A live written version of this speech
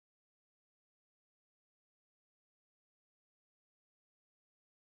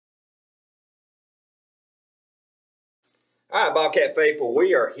All right, Bobcat Faithful,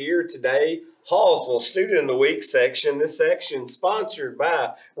 we are here today, Hallsville Student of the Week section. This section sponsored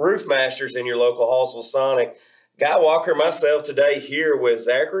by Roof Masters in your local Hallsville Sonic. Guy Walker, myself today here with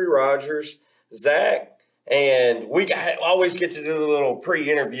Zachary Rodgers, Zach, and we always get to do a little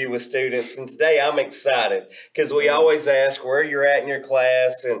pre-interview with students. And today I'm excited because we always ask where you're at in your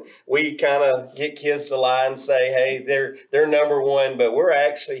class, and we kind of get kids to lie and say, hey, they're number one, but we're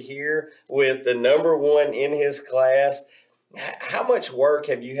actually here with the number one in his class. How much work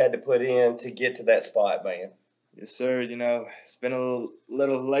have you had to put in to get to that spot, man? Yes, sir. It's been a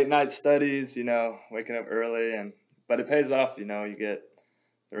little late night studies, waking up early, but it pays off, you get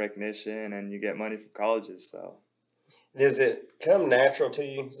the recognition and you get money from colleges. So, does it come natural to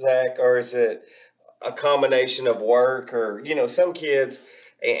you, Zach, or is it a combination of work or, some kids,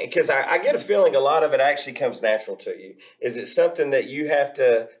 because I get a feeling a lot of it actually comes natural to you. Is it something that you have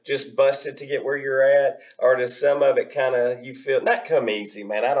to just bust it to get where you're at, or does some of it kind of you feel not come easy,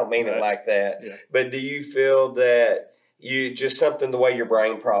 man? I don't mean it like that, but do you feel that you just something the way your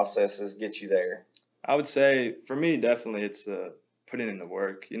brain processes get you there? I would say for me, definitely it's putting in the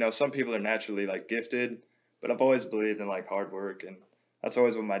work. Some people are naturally gifted, but I've always believed in hard work, and that's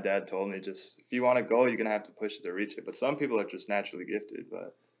always what my dad told me. Just if you want to go, you're going to have to push it to reach it. But some people are just naturally gifted.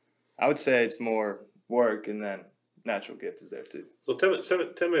 But I would say it's more work, and then natural gift is there too. So tell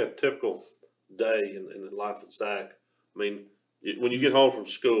me a typical day in the life of Zach. I mean, when you get home from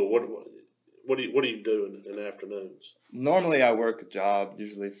school, what do you do in the afternoons? Normally I work a job,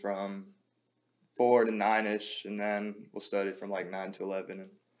 usually from 4 to 9-ish, and then we'll study from 9 to 11, and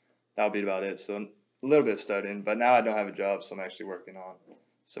that'll be about it. So a little bit of studying, but now I don't have a job, so I'm actually working on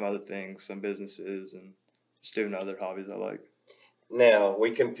some other things, some businesses, and just doing other hobbies I like. Now, we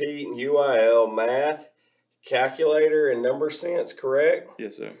compete in UIL math, calculator, and number sense, correct?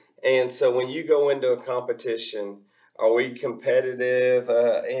 Yes, sir. And so when you go into a competition, are we competitive?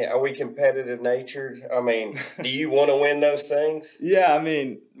 Are we competitive natured? I mean, do you want to win those things? Yeah, I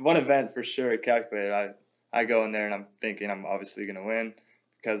mean, one event for sure, calculator, I go in there and I'm thinking I'm obviously going to win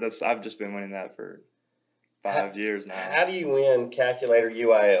because I've just been winning that for 5 years now. How do you win calculator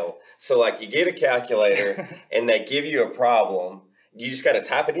UIL? So you get a calculator and they give you a problem. You just got to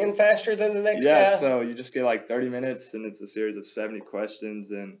type it in faster than the next guy? Yeah, so you just get 30 minutes and it's a series of 70 questions,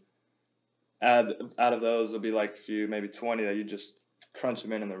 and out of those there'll be a few, maybe 20 that you just crunch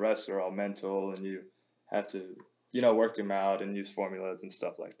them in, and the rest are all mental, and you have to, work them out and use formulas and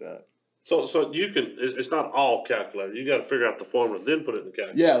stuff like that. So you can, it's not all calculator. You got to figure out the formula, then put it in the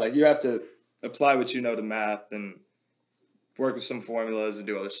calculator. Yeah, you have to apply what you know to math and work with some formulas and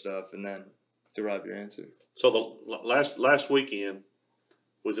do other stuff, and then derive your answer. So the last weekend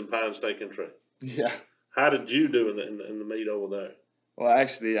was in Pine State Country. Yeah. How did you do in the meet over there? Well,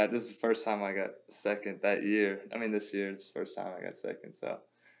 actually, this is the first time I got second that year. I mean, this year it's the first time I got second. So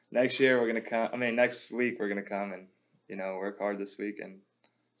next year we're gonna come. I mean, next week we're gonna come and work hard this week and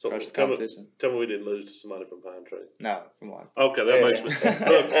crush the competition. Tell me we didn't lose to somebody from Pine Tree. No, from Lime. Okay, that makes me.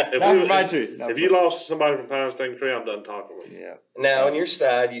 Look, not from Pine Tree. If you lost somebody from Pine State Tree, I'm done talking with you. Yeah. Now, on your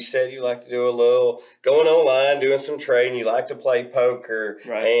side, you said you like to do a little going online, doing some trading. You like to play poker,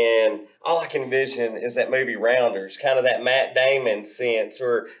 right? And all I can envision is that movie Rounders, kind of that Matt Damon sense,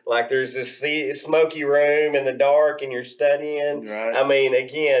 where there's this smoky room in the dark and you're studying. Right. I mean,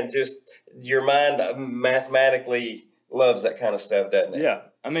 again, just your mind mathematically loves that kind of stuff, doesn't it? Yeah.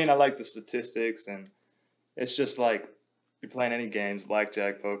 I mean, I like the statistics, and it's just you're playing any games,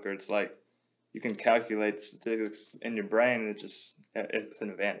 blackjack, poker. It's you can calculate the statistics in your brain, and it's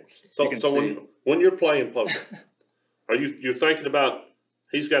an advantage. So when you're playing poker, are you're thinking about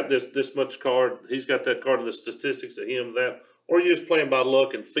he's got this much card, he's got that card, and the statistics to him that, or are you just playing by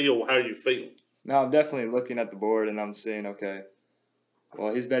luck and feel how you feel? No, I'm definitely looking at the board, and I'm seeing, okay,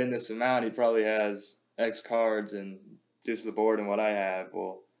 well, he's betting this amount. He probably has X cards, and due to the board and what I have,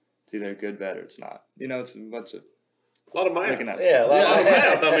 well, it's either good, bad, or it's not. It's a bunch of lot of math. Yeah, a lot of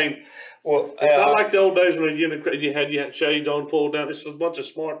math. I mean, it's not like the old days when you had shades on pulled down. It's a bunch of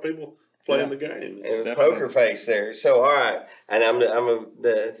smart people playing the game. It's poker face there. So, all right, and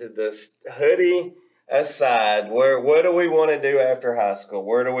the hoodie aside, what do we want to do after high school?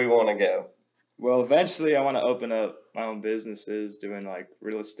 Where do we want to go? Well, eventually I want to open up my own businesses, doing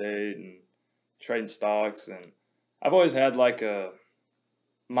real estate and trading stocks, and I've always had a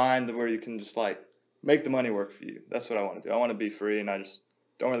mind where you can just make the money work for you. That's what I want to do. I want to be free, and I just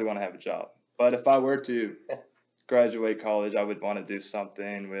don't really want to have a job. But if I were to graduate college, I would want to do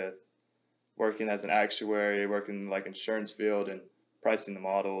something with working as an actuary, working in insurance field and pricing the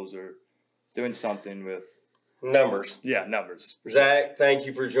models, or doing something with numbers. Yeah, numbers. Zach, thank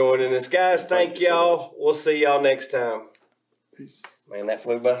you for joining us. Guys, thank y'all. We'll see y'all next time. Peace. Man, that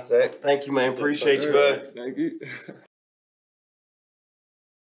flew by, Zach. Thank you, man. Appreciate you, bud. Thank you.